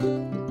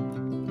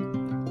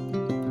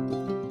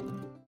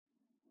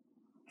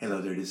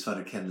this is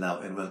Father Ken Lau,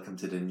 and welcome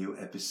to the new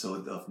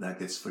episode of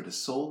Nuggets for the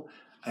Soul.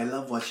 I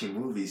love watching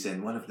movies,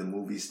 and one of the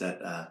movies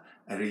that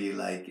I really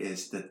like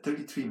is the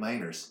 33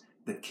 Miners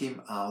that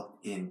came out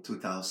in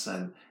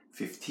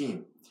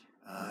 2015.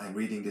 I'm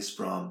reading this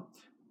from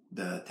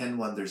the 10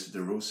 Wonders of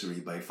the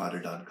Rosary by Father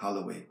Don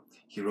Calloway.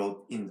 He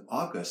wrote, in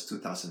August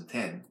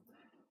 2010,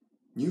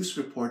 news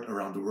report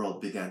around the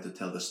world began to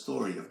tell the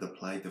story of the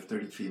plight of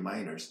 33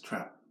 miners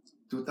trapped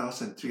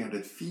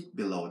 2,300 feet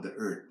below the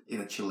earth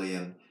in a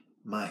Chilean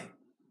mine.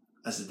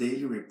 As the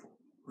daily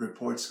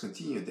reports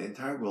continued, the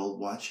entire world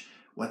watched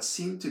what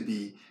seemed to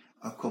be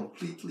a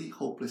completely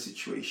hopeless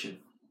situation.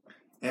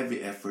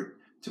 Every effort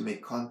to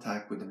make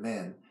contact with the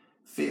men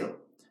failed.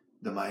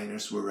 The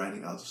miners were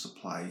running out of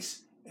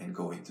supplies and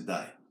going to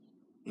die.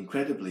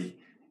 Incredibly,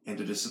 and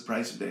to the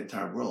surprise of the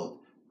entire world,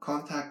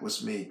 contact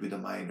was made with the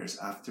miners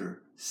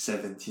after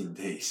 17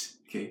 days.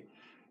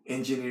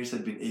 Engineers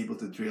had been able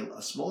to drill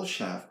a small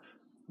shaft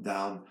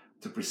down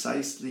to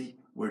precisely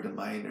where the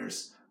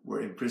miners were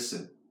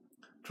imprisoned.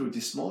 Through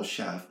this small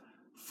shaft,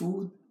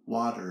 food,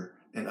 water,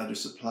 and other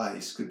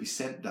supplies could be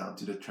sent down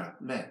to the trapped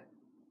men.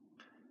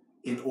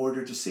 In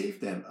order to save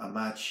them, a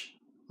much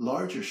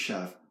larger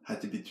shaft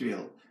had to be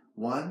drilled,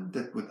 one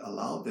that would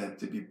allow them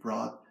to be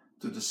brought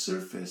to the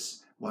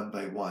surface one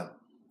by one.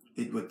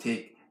 It would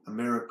take a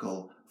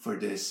miracle for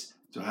this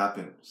to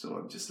happen. So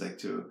I'd just like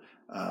to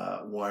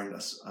warn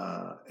us,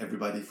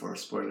 everybody, for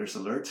spoilers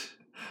alert.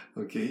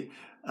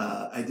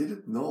 I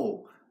didn't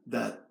know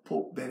that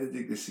Pope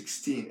Benedict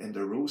XVI and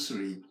the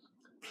Rosary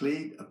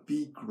played a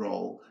big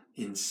role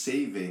in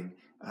saving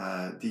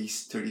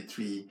these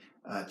 33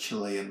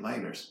 Chilean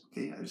miners.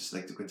 I would just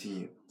like to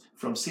continue.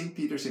 From St.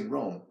 Peter's in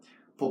Rome,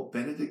 Pope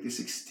Benedict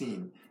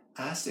XVI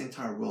asked the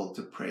entire world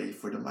to pray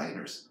for the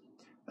miners.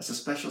 As a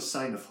special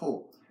sign of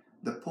hope,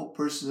 the Pope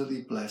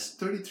personally blessed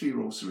 33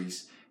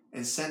 rosaries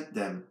and sent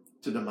them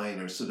to the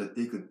miners so that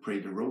they could pray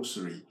the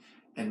rosary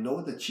and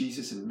know that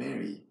Jesus and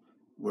Mary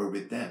were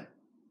with them.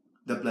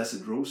 The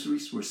blessed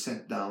rosaries were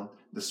sent down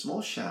the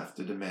small shaft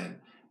to the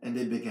men, and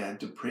they began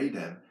to pray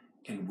them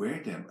and wear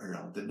them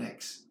around their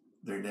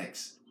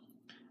necks.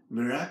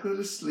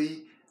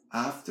 Miraculously,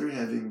 after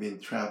having been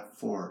trapped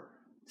for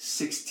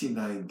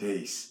 69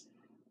 days,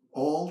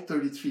 all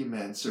 33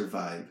 men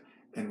survived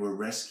and were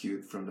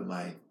rescued from the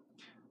mine.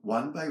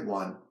 One by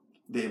one,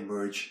 they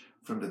emerged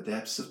from the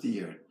depths of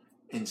the earth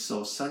and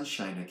saw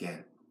sunshine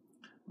again.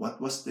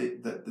 What was the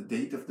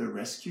date of their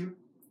rescue?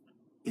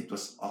 It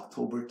was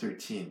October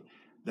 13,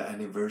 the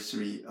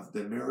anniversary of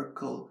the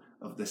miracle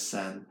of the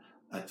sun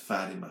at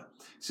Fatima.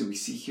 So we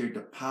see here the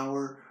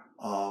power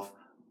of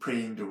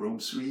praying the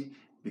rosary,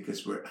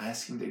 because we're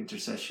asking the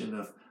intercession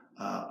of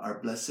our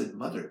Blessed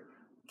Mother.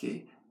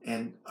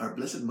 And our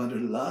Blessed Mother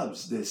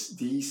loves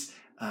these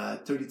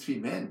 33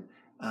 men.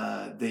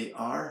 They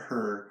are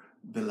her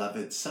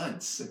beloved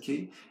sons.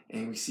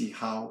 And we see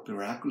how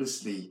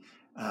miraculously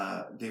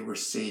they were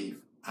saved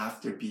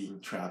after being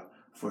trapped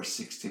for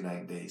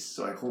 69 days.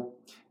 So I hope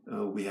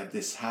we have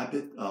this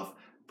habit of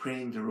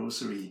praying the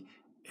rosary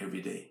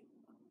every day.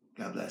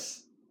 God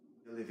bless.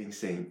 The living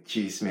saint,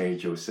 Jesus, Mary,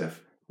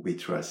 Joseph, we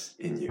trust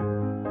in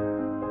you.